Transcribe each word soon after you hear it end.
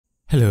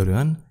Hello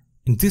everyone,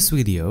 in this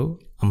video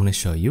I'm going to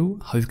show you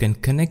how you can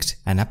connect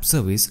an app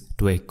service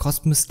to a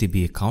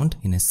CosmosDB account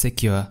in a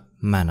secure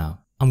manner.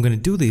 I'm going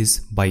to do this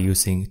by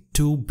using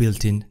two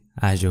built-in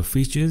Azure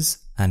features,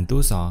 and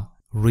those are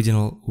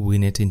Regional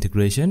VNet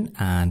integration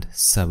and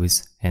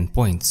Service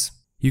Endpoints.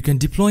 You can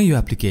deploy your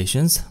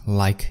applications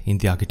like in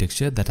the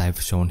architecture that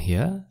I've shown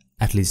here,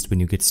 at least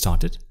when you get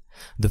started.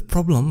 The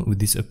problem with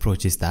this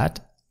approach is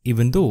that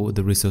even though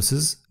the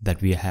resources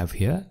that we have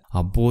here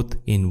are both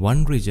in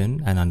one region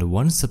and under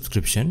one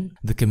subscription,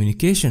 the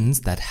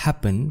communications that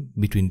happen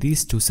between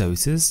these two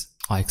services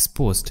are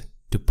exposed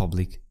to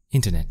public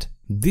internet.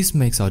 This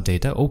makes our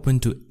data open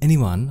to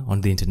anyone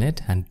on the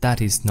internet, and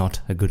that is not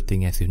a good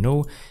thing. As you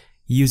know,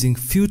 using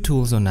few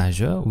tools on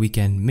Azure, we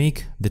can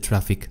make the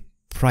traffic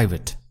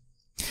private.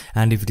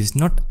 And if it is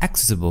not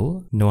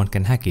accessible, no one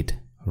can hack it,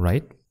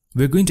 right?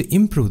 We're going to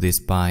improve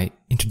this by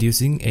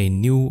introducing a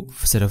new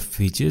set of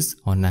features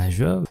on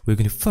Azure. We're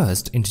going to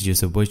first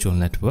introduce a virtual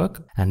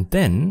network, and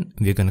then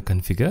we're going to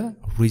configure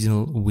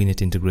regional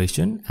VNet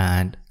integration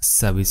and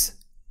service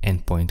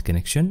endpoint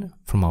connection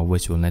from our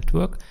virtual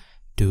network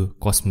to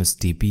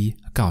CosmosDB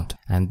account.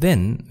 And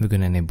then we're going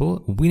to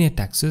enable VNet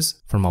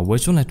access from our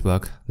virtual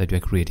network that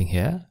we're creating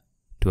here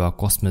to our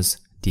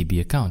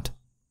CosmosDB account.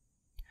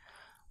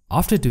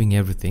 After doing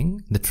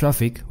everything, the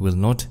traffic will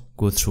not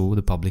go through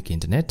the public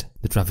internet.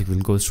 The traffic will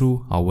go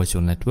through our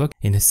virtual network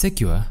in a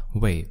secure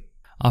way.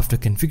 After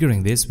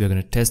configuring this, we are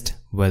going to test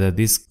whether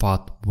this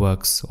path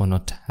works or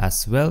not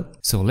as well.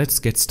 So let's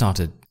get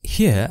started.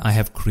 Here I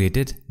have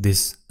created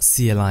this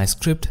CLI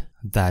script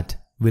that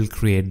will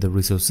create the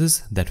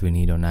resources that we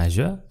need on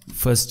Azure.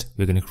 First,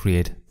 we're going to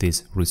create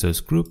this resource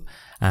group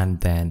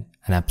and then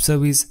an app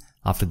service.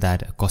 After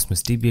that, a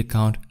CosmosDB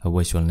account, a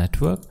virtual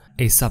network,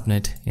 a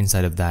subnet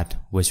inside of that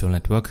virtual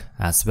network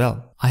as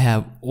well. I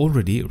have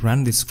already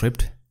run this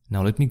script.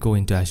 Now let me go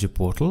into Azure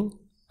portal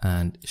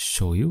and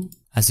show you.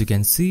 As you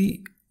can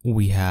see,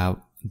 we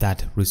have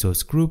that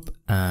resource group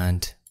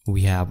and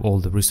we have all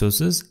the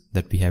resources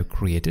that we have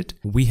created.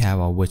 We have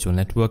our virtual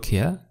network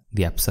here,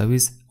 the app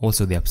service,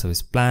 also the app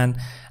service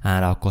plan,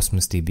 and our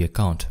CosmosDB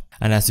account.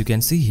 And as you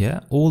can see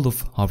here, all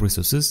of our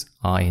resources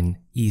are in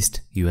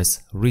East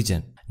US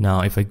region.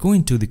 Now, if I go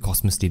into the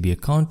CosmosDB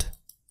account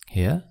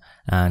here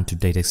and to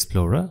Data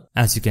Explorer,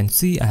 as you can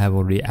see, I have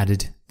already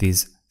added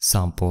this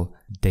sample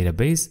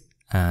database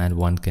and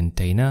one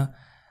container,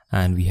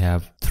 and we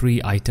have 3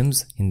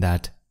 items in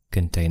that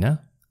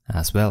container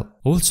as well.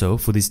 Also,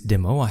 for this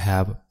demo, I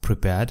have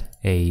prepared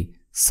a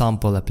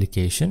sample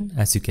application.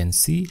 As you can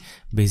see,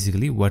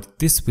 basically what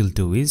this will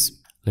do is,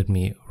 let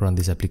me run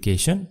this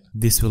application.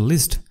 This will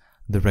list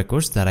the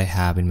records that I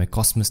have in my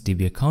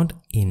CosmosDB account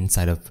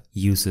inside of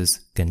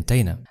users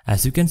container.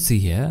 As you can see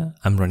here,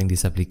 I'm running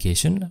this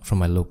application from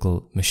my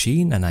local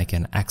machine and I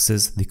can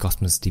access the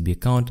CosmosDB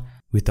account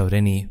without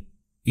any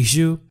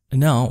issue.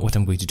 Now what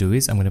I'm going to do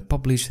is I'm going to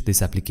publish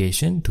this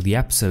application to the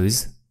app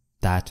service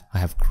that I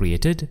have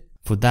created.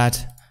 For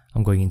that,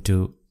 I'm going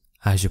into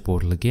Azure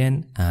portal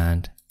again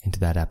and into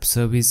that app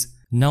service.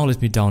 Now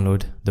let me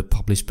download the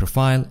publish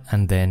profile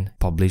and then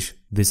publish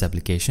this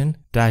application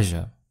to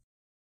Azure.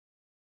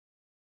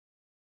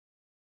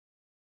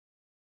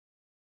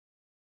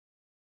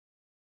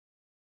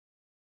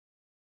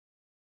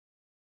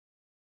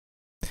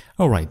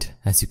 Alright,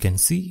 as you can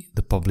see,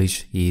 the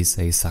publish is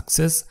a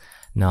success.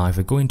 Now if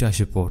I go into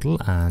Azure portal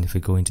and if I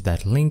go into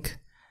that link,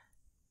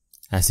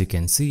 as you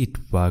can see,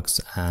 it works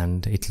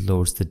and it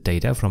loads the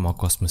data from our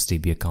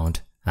CosmosDB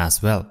account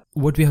as well.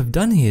 What we have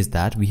done here is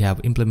that we have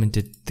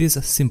implemented this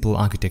simple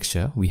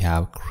architecture. We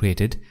have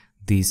created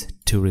these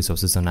 2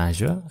 resources on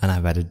Azure and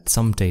I've added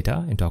some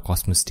data into our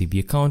CosmosDB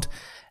account,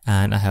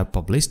 and I have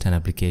published an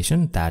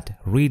application that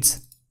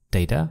reads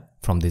data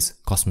from this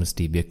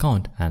CosmosDB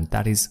account, and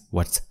that is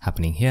what's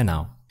happening here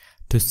now.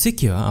 To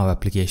secure our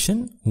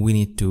application, we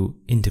need to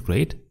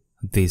integrate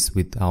this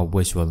with our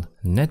virtual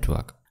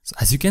network. So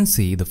as you can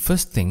see, the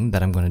first thing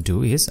that I'm going to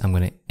do is I'm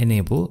going to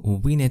enable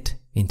VNet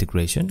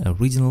integration, a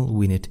regional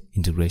VNet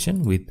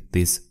integration with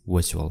this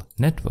virtual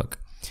network.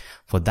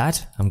 For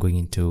that, I'm going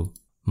into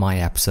my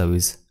app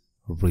service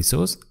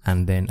resource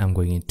and then I'm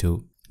going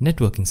into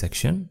networking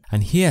section.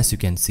 And here, as you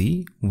can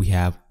see, we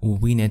have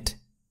VNet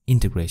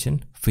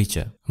integration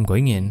feature. I'm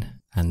going in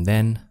and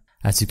then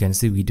as you can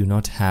see, we do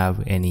not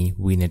have any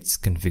VNets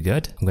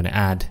configured. I'm going to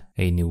add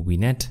a new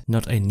VNet,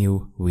 not a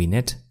new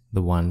VNet,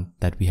 the one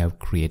that we have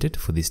created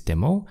for this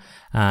demo.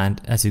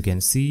 And as you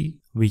can see,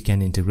 we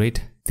can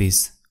integrate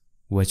this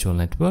virtual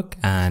network,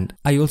 and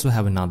I also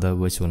have another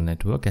virtual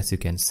network, as you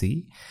can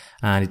see,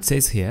 and it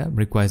says here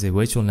requires a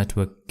virtual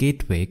network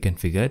gateway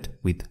configured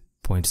with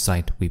point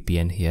site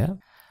VPN here,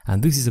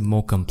 and this is a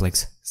more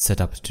complex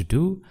setup to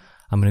do.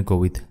 I'm going to go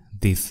with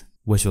this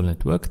virtual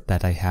network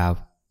that I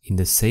have in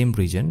the same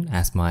region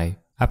as my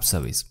app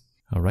service.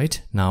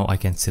 Alright, now I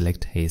can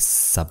select a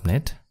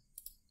subnet.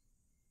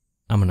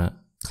 I'm gonna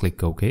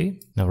click OK.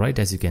 Alright,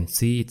 as you can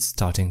see, it's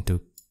starting to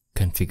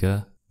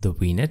configure the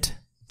VNet.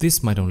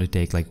 This might only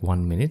take like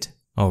 1 minute.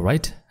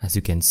 Alright, as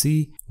you can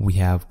see, we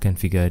have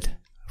configured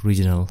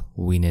regional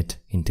VNet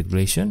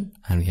integration,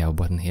 and we have a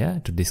button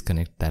here to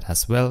disconnect that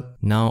as well.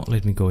 Now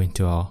let me go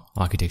into our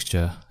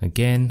architecture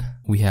again.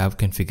 We have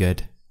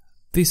configured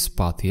this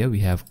path here. We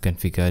have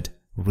configured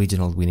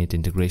regional VNet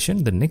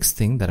integration. The next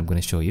thing that I'm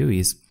going to show you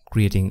is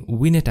creating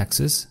VNet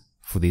access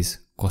for this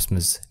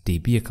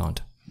CosmosDB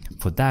account.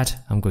 For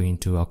that, I'm going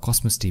into our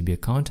CosmosDB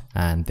account,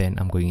 and then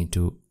I'm going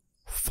into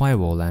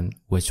firewall and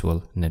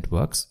virtual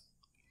networks.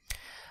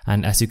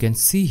 And as you can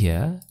see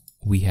here,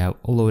 we have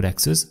allowed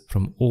access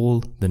from all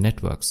the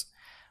networks.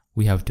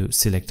 We have to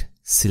select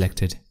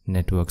selected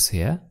networks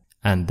here,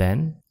 and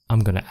then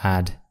I'm going to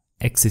add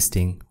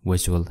existing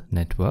virtual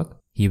network.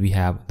 Here we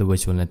have the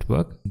virtual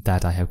network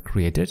that I have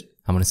created.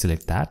 I'm going to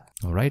select that.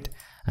 All right.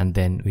 And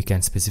then we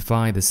can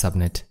specify the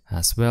subnet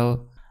as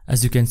well.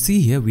 As you can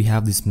see here, we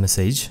have this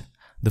message.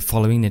 The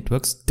following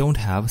networks don't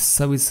have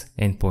service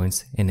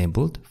endpoints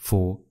enabled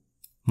for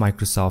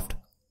Microsoft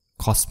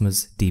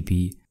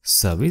CosmosDB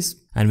service.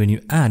 And when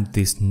you add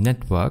this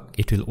network,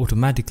 it will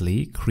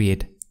automatically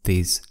create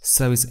this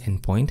service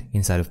endpoint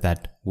inside of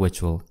that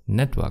virtual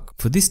network.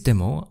 For this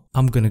demo,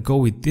 I'm going to go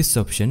with this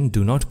option,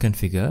 do not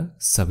configure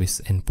service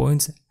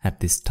endpoints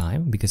at this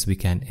time, because we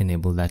can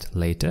enable that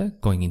later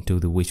going into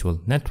the virtual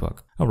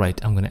network. All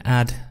right, I'm going to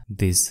add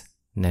this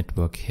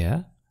network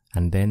here,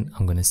 and then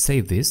I'm going to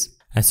save this.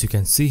 As you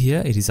can see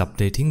here, it is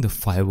updating the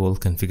firewall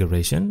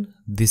configuration.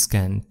 This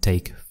can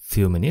take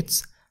few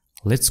minutes.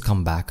 Let's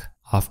come back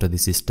after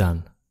this is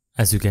done.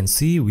 As you can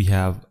see, we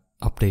have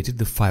updated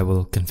the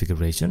firewall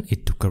configuration.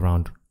 It took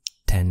around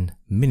 10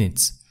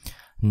 minutes.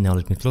 Now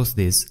let me close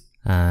this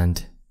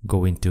and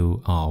go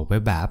into our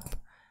web app,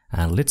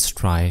 and let's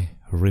try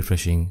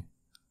refreshing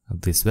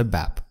this web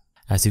app.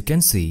 As you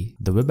can see,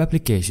 the web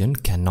application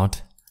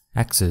cannot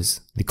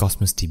access the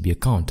CosmosDB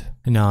account.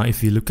 Now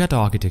if you look at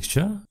our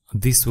architecture,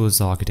 this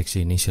was our architecture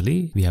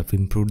initially. We have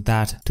improved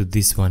that to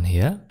this one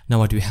here. Now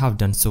what we have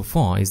done so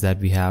far is that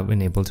we have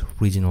enabled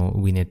regional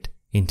VNet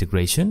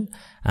integration,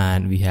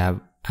 and we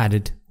have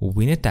added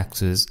VNet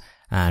access,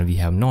 and we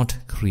have not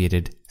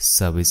created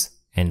service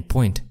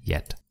endpoint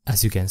yet.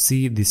 As you can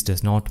see, this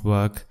does not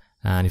work,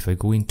 and if I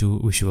go into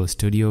Visual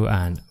Studio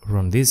and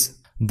run this,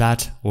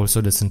 that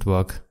also doesn't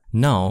work.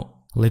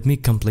 Now let me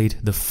complete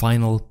the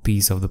final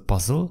piece of the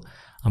puzzle.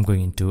 I'm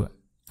going into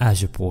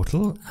Azure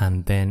portal,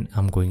 and then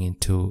I'm going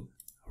into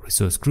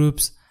resource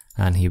groups,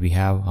 and here we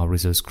have our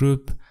resource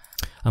group.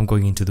 I'm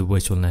going into the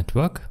virtual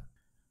network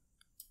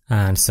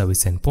and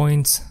service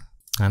endpoints,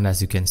 and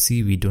as you can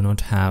see, we do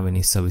not have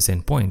any service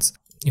endpoints.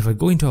 If I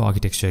go into our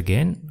architecture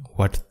again,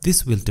 what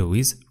this will do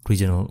is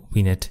regional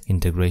VNet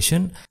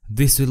integration.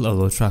 This will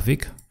allow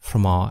traffic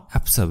from our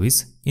app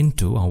service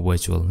into our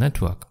virtual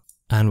network.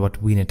 And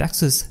what VNet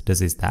access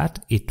does is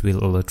that it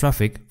will allow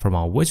traffic from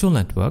our virtual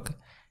network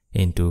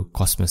into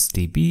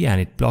CosmosDB,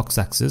 and it blocks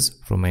access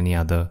from any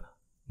other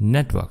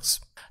networks.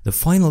 The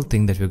final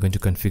thing that we're going to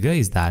configure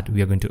is that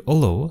we are going to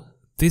allow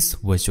this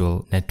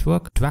virtual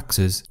network to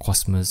access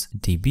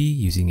CosmosDB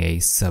using a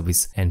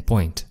service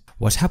endpoint.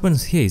 What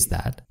happens here is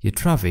that your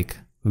traffic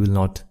will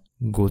not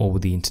go over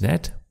the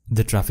internet.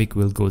 The traffic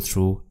will go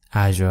through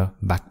Azure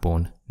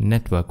backbone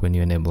network when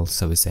you enable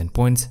service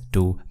endpoints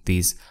to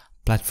these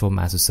platform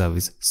as a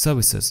service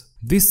services.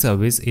 This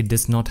service, it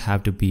does not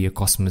have to be a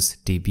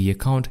CosmosDB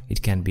account.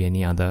 It can be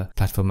any other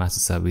platform as a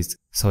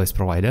service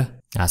provider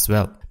as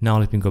well. Now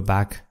let me go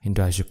back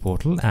into Azure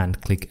portal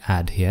and click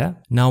add here.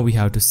 Now we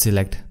have to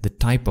select the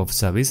type of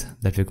service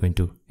that we're going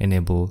to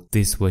enable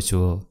this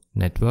virtual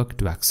network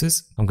to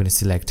access. I'm going to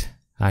select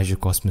Azure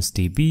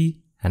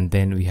CosmosDB, and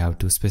then we have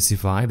to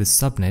specify the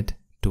subnet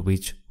to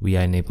which we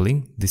are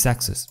enabling this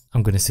access.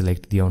 I'm going to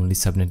select the only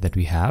subnet that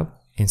we have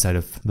inside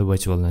of the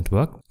virtual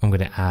network. I'm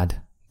going to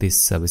add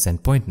this service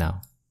endpoint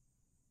now.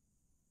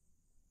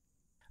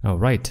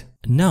 Alright,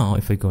 now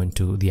if I go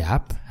into the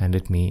app and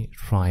let me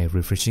try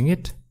refreshing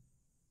it.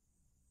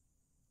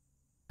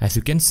 As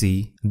you can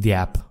see, the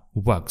app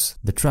works.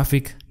 The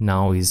traffic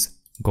now is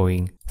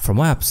going from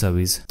our app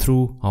service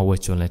through our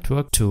virtual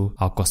network to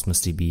our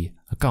CosmosDB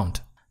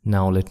account.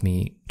 Now let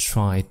me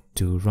try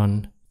to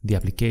run the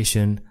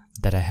application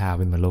that I have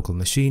in my local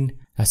machine.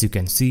 As you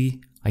can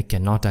see, I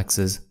cannot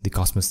access the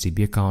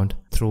CosmosDB account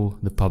through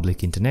the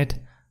public internet.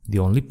 The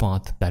only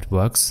path that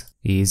works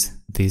is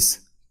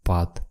this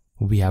path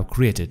we have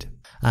created.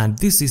 And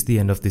this is the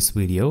end of this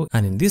video.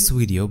 And in this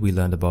video, we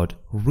learned about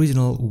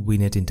regional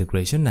VNet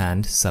integration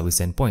and service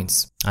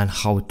endpoints, and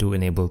how to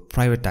enable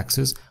private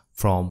access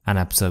from an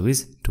app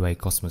service to a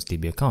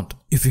CosmosDB account.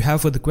 If you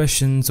have further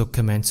questions or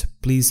comments,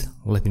 please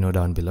let me know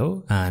down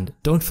below, and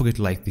don't forget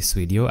to like this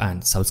video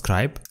and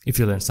subscribe if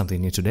you learned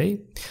something new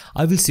today.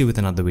 I will see you with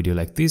another video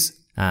like this,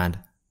 and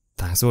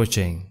thanks for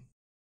watching.